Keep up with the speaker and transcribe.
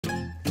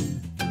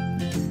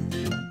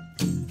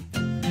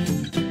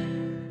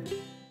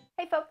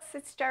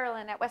it's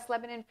Jerilyn at West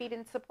Lebanon Feed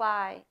and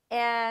Supply,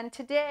 and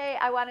today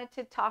I wanted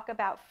to talk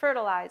about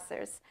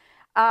fertilizers.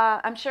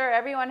 I'm sure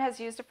everyone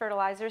has used a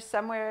fertilizer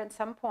somewhere at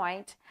some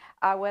point,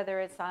 whether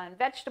it's on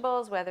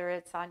vegetables, whether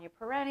it's on your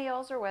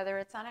perennials, or whether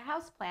it's on a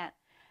houseplant.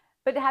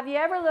 But have you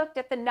ever looked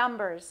at the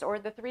numbers or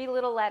the three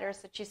little letters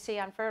that you see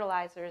on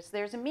fertilizers?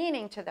 There's a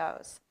meaning to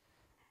those.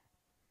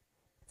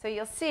 So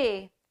you'll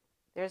see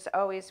there's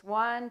always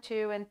 1,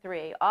 2, and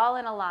 3, all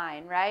in a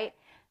line, right?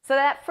 So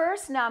that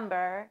first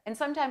number, and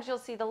sometimes you'll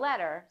see the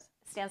letter,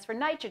 stands for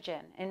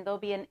nitrogen, and there'll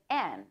be an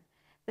N.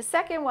 The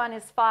second one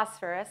is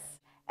phosphorus,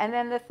 and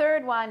then the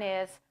third one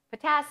is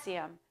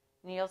potassium.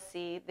 And you'll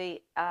see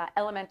the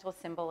elemental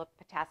symbol of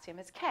potassium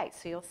is K,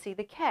 so you'll see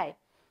the K.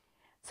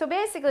 So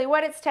basically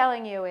what it's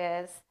telling you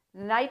is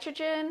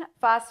nitrogen,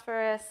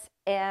 phosphorus,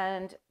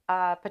 and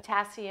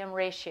potassium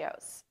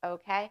ratios,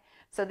 okay?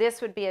 So this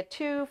would be a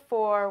 2,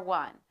 4,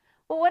 1.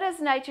 Well, what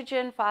does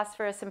nitrogen,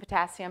 phosphorus, and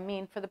potassium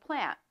mean for the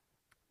plant?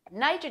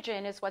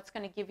 Nitrogen is what's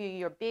going to give you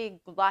your big,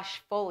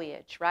 lush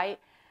foliage, right?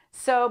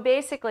 So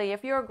basically,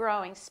 if you're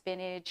growing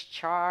spinach,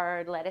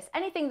 chard, lettuce,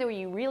 anything that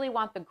you really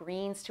want the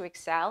greens to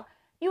excel,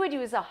 you would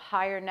use a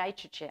higher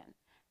nitrogen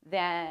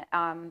than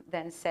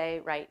say,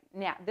 right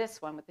now,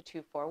 this one with the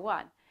 2, 4,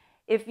 1.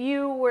 If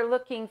you were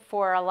looking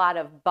for a lot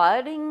of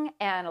budding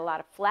and a lot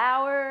of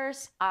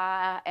flowers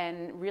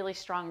and really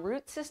strong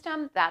root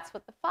system, that's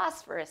what the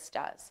phosphorus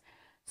does.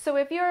 So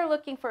if you're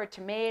looking for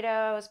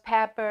tomatoes,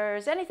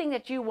 peppers, anything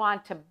that you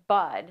want to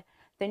bud,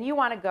 then you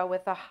want to go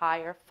with a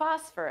higher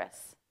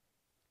phosphorus.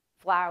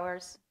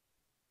 Flowers,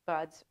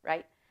 buds,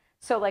 right?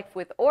 So like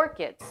with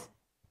orchids,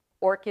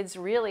 orchids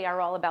really are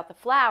all about the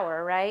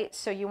flower, right?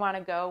 So you want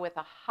to go with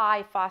a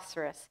high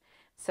phosphorus.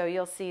 So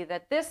you'll see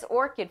that this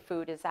orchid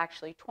food is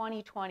actually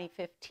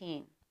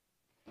 20-20-15.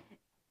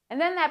 And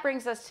then that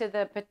brings us to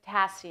the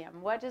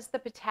potassium. What does the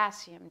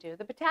potassium do?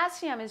 The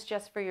potassium is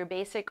just for your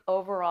basic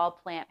overall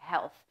plant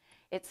health.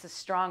 It's a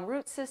strong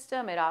root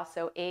system. It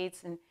also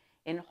aids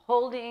in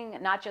holding,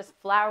 not just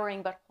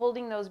flowering, but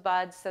holding those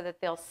buds so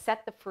that they'll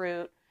set the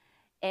fruit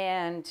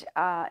and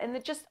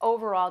the just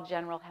overall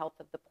general health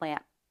of the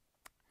plant.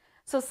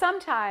 So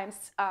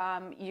sometimes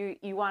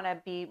you want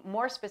to be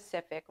more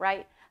specific,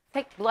 right?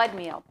 Take blood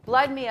meal.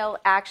 Blood meal,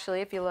 actually,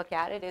 if you look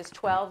at it, is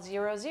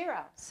 12-0-0.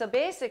 So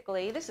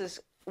basically, this is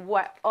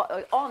what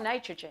all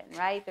nitrogen,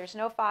 right? There's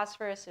no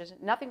phosphorus. There's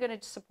nothing going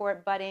to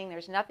support budding.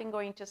 There's nothing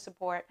going to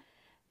support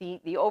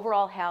the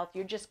overall health.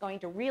 You're just going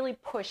to really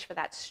push for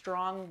that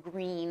strong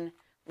green,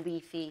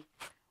 leafy,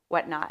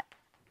 whatnot.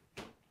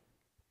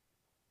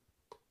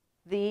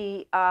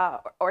 The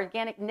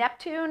Organic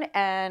Neptune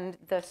and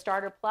the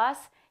Starter Plus,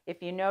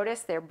 if you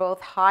notice, they're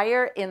both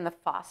higher in the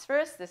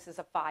phosphorus. This is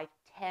a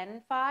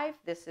 5-10-5.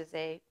 This is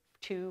a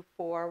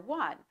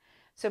 2-4-1.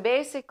 So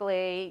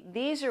basically,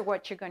 these are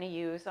what you're going to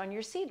use on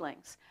your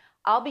seedlings.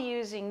 I'll be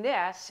using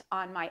this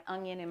on my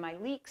onion and my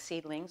leek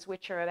seedlings,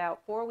 which are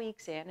about 4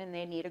 weeks in, and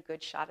they need a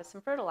good shot of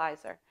some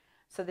fertilizer.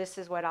 So this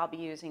is what I'll be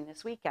using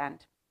this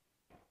weekend.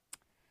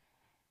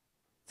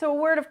 So a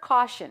word of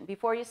caution,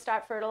 before you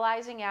start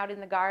fertilizing out in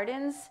the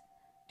gardens,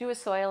 do a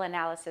soil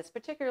analysis,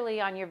 particularly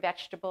on your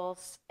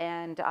vegetables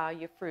and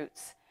your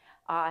fruits.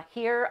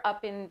 Here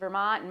up in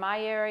Vermont, in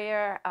my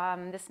area,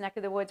 this neck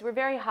of the woods, we're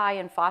very high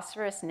in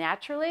phosphorus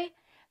naturally.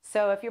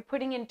 So if you're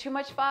putting in too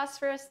much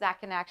phosphorus, that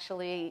can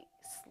actually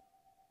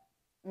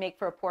make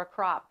for a poor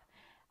crop.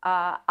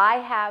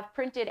 I have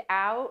printed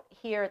out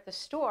here at the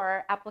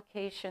store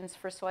applications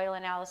for soil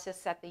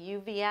analysis at the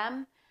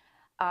UVM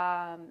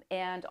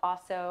and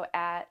also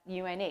at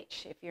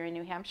UNH. If you're in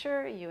New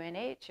Hampshire,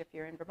 UNH. If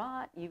you're in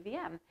Vermont,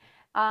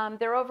 UVM.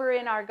 They're over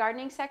in our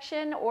gardening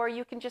section, or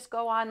you can just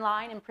go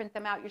online and print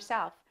them out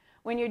yourself.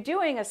 When you're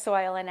doing a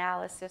soil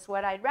analysis,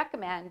 what I'd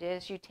recommend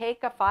is you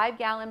take a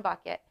 5-gallon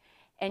bucket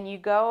and you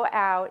go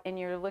out and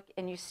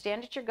you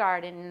stand at your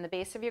garden, in the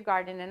base of your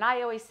garden, and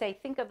I always say,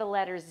 think of the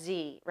letter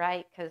Z,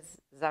 right?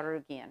 Because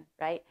Zarugian,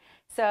 right?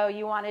 So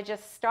you want to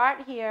just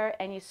start here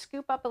and you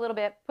scoop up a little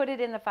bit, put it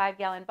in the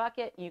 5-gallon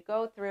bucket, and you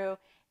go through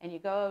and you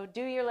go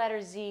do your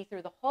letter Z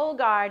through the whole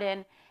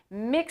garden,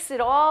 mix it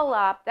all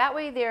up. That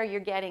way there you're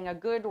getting a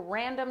good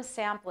random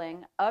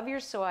sampling of your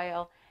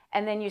soil,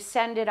 and then you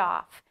send it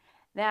off.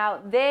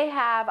 Now, they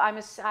have,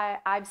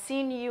 I've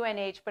seen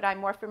UNH, but I'm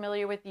more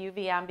familiar with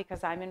UVM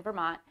because I'm in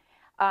Vermont.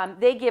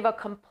 They give a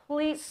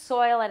complete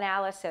soil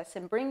analysis,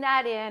 and bring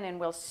that in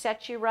and we'll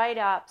set you right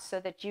up so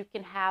that you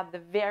can have the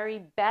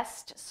very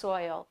best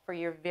soil for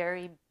your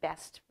very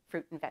best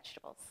fruit and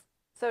vegetables.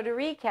 So to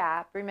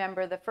recap,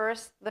 remember the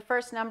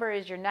first number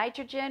is your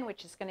nitrogen,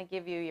 which is going to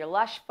give you your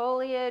lush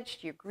foliage,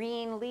 your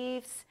green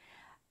leaves.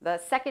 The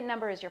second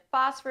number is your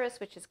phosphorus,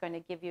 which is going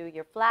to give you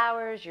your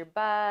flowers, your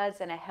buds,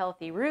 and a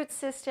healthy root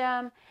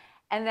system.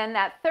 And then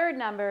that third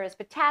number is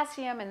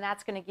potassium, and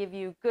that's going to give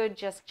you good,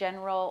 just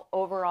general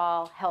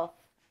overall health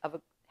of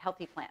a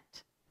healthy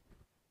plant.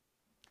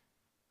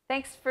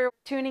 Thanks for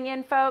tuning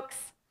in, folks.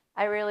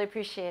 I really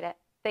appreciate it.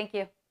 Thank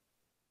you.